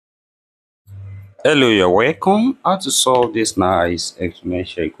Hello, you're welcome. How to solve this nice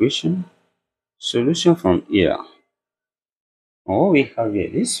exponential equation? Solution from here. And what we have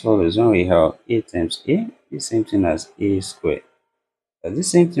here, this follows when we have a times a, the same thing as a squared. And the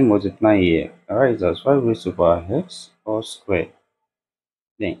same thing multiplying here, alright, as 5 raised to power x all squared.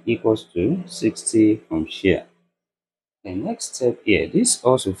 Then equals to 60 from here. The next step here, this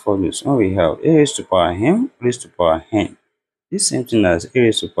also follows when we have a raised to power m raised to power n. This same thing as a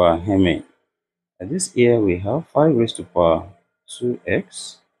raised to power mn. And this here we have 5 raised to power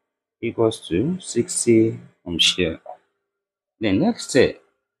 2x equals to 60 from here. The next step,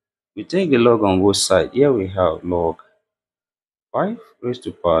 we take the log on both sides. Here we have log 5 raised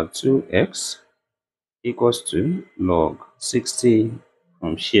to power 2x equals to log 60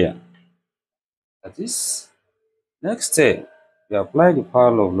 from here. That is, next step, we apply the power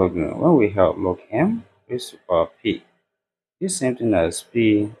law of logarithm when we have log m raised to power p. This same thing as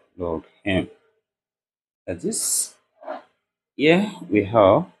p log m. That is, here we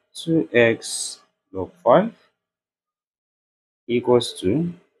have 2x log 5 equals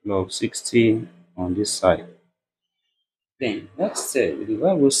to log 60 on this side. Then next step, we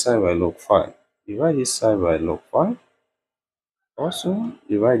divide both side by log 5. Divide this side by log 5. Also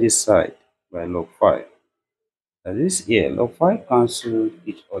divide this side by log 5. That is here, log 5 cancel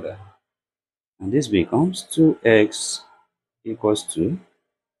each other. And this becomes 2x equals to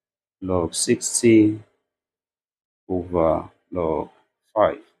log 60 over log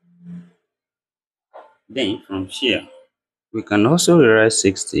 5. Then from here, we can also rewrite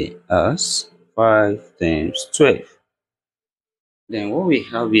 60 as 5 times 12. Then what we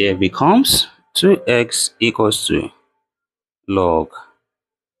have here becomes 2x equals to log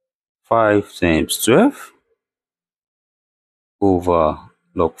 5 times 12 over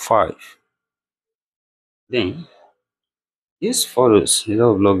log 5. Then this follows the law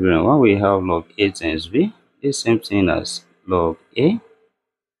of logarithm. When we have log a times b, the same thing as log a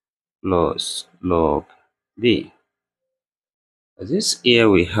plus log b. This here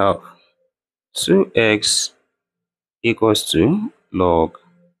we have 2x equals to log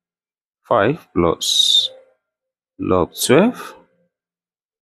 5 plus log 12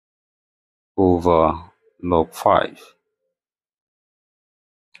 over log 5.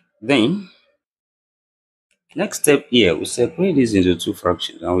 Then next step here, we separate this into two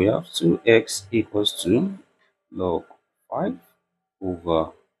fractions and we have 2x equals to log 5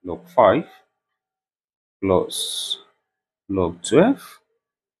 over log 5 plus log 12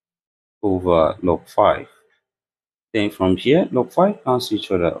 over log 5. Then from here, log 5 cancel each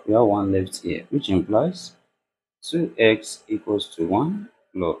other. We have one left here, which implies 2x equals to 1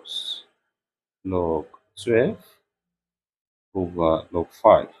 plus log 12 over log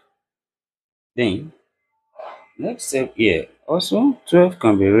 5. Then next step here, also 12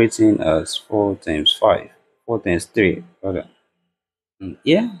 can be written as 4 times 5, 4 times 3 rather. And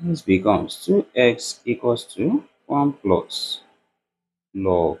here this becomes 2x equals to 1 plus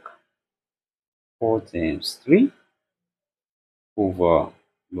log 4 times 3 over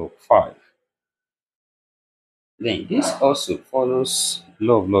log 5. Then this also follows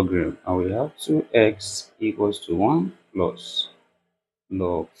law of logarithm, and we have 2x equals to 1 plus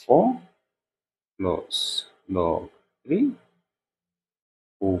log 4 plus log 3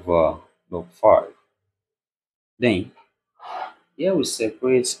 over log 5. Then here we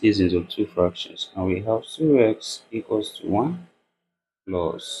separate this into two fractions, and we have 2x equals to 1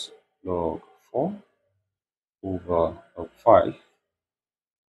 plus log 4 over log 5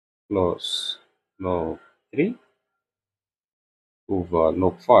 plus log 3 over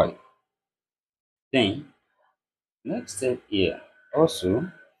log 5. Then next step here,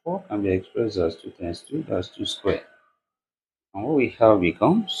 also 4 can be expressed as 2 times 2, that's 2 squared. And what we have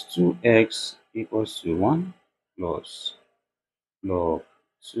becomes 2x equals to 1 plus log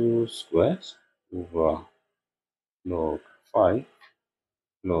 2 squared over log 5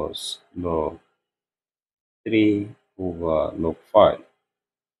 plus log 3 over log 5.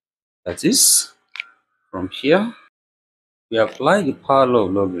 That is, from here, we apply the power law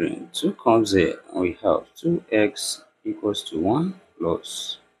of logarithm. 2 comes here and we have 2x equals to 1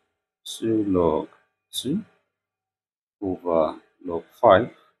 plus 2 log 2 over log 5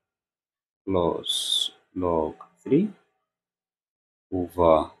 plus log 3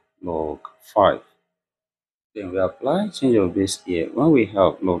 over log 5. Then we apply change of base here when we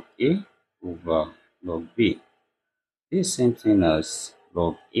have log a over log b. This same thing as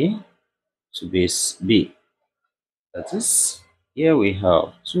log a to base b. That is, here we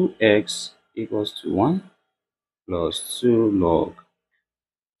have 2x equals to 1 plus 2 log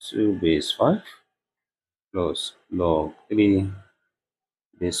 2 base 5 plus log 3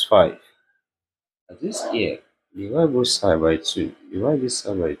 base 5. This here, divide both side by 2. Divide this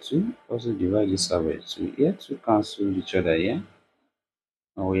side by 2. Also divide this side by 2. Here 2 cancel each other here.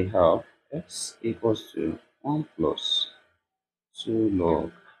 And we have x equals to 1 plus 2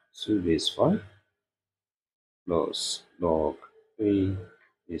 log 2 base 5 plus log 3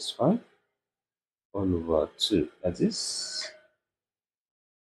 base 5 all over 2. That is,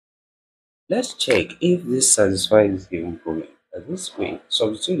 let's check if this satisfies this given problem. That is, we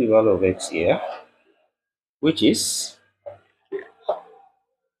substitute the value of x here, which is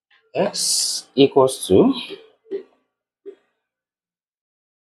x equals to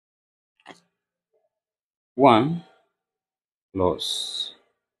 1 plus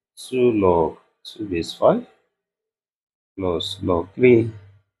 2 log 2 base 5 plus log 3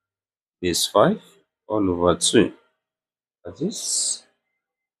 base 5 all over 2. That is,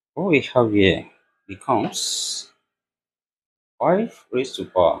 what we have here becomes 5 raised to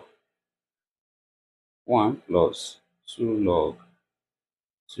power 1 plus 2 log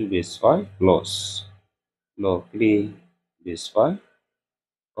 2 base 5 plus log 3 base 5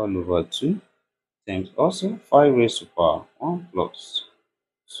 all over 2 times also 5 raised to power 1 plus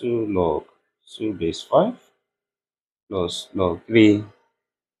 2 log 2 base 5 plus log 3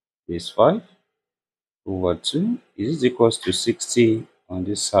 base 5 over 2 is equals to 60 on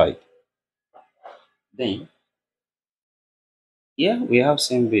this side. Then here we have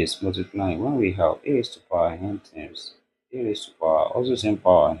same base multiplying when we have a raised to power n times a raised to power also same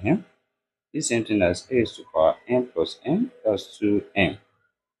power n. This same thing as a raised to power n plus n, that's 2n.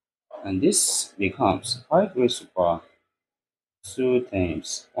 And this becomes 5 raised to power 2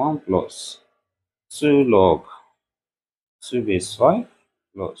 times 1 plus 2 log 2 base 5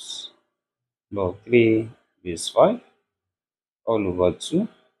 plus log 3 base 5 all over 2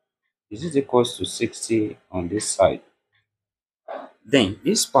 is equals to 60 on this side. Then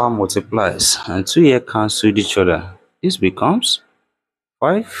this power multiplies and 2 here cancel each other. This becomes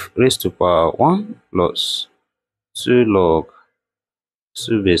 5 raised to power 1 plus 2 log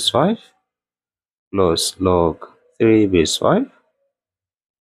 2 base 5 plus log 3 base 5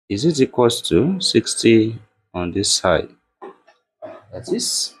 is equals to 60 on this side. That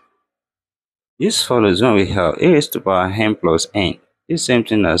is, this follows when we have a raised to power n plus n. This same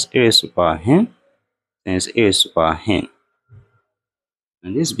thing as a raised to power n times a raised to power n.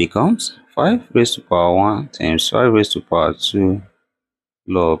 And this becomes 5 raised to power 1 times 5 raised to power 2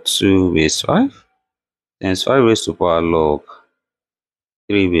 log 2 base 5 times 5 raised to power log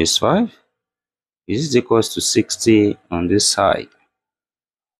 3 base 5 is equals to 60 on this side.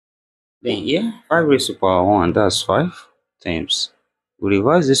 Then here 5 raised to power 1, that's 5 times. We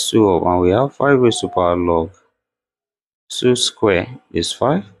revise this 2 up and we have 5 raised to power log 2 square base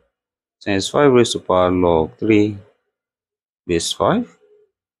 5 times 5 raised to power log 3 base 5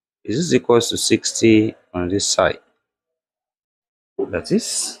 is equals to 60 on this side. That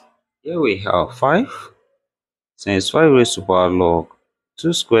is, here we have 5 times 5 raised to power log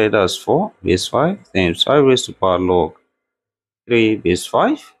 2 squared, that's 4 base 5 times 5 raised to power log 3 base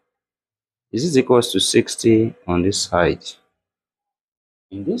 5 is equals to 60 on this side.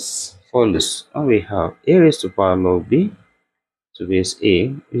 In this follows when we have a raised to power log b to base a,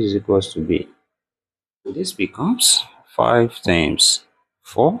 which is equals to b. This becomes 5 times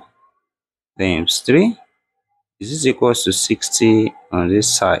 4 times 3 is equals to 60 on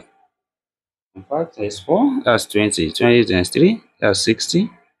this side. And 5 times 4, that's 20. 20 times 3, that's 60,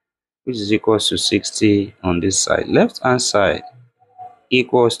 which is equals to 60 on this side. Left hand side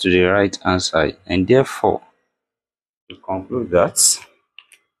equals to the right hand side, and therefore we conclude that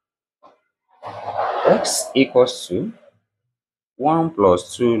x equals to 1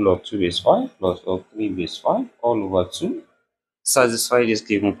 plus 2 log 2 base 5 plus log 3 base 5 all over 2 satisfy this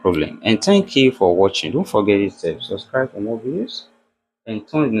given problem. And thank you for watching. Don't forget to subscribe for more videos and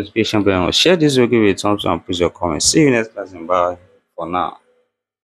turn the notification bell on. Share this video with a thumbs up and put your comments. See you next class and bye for now.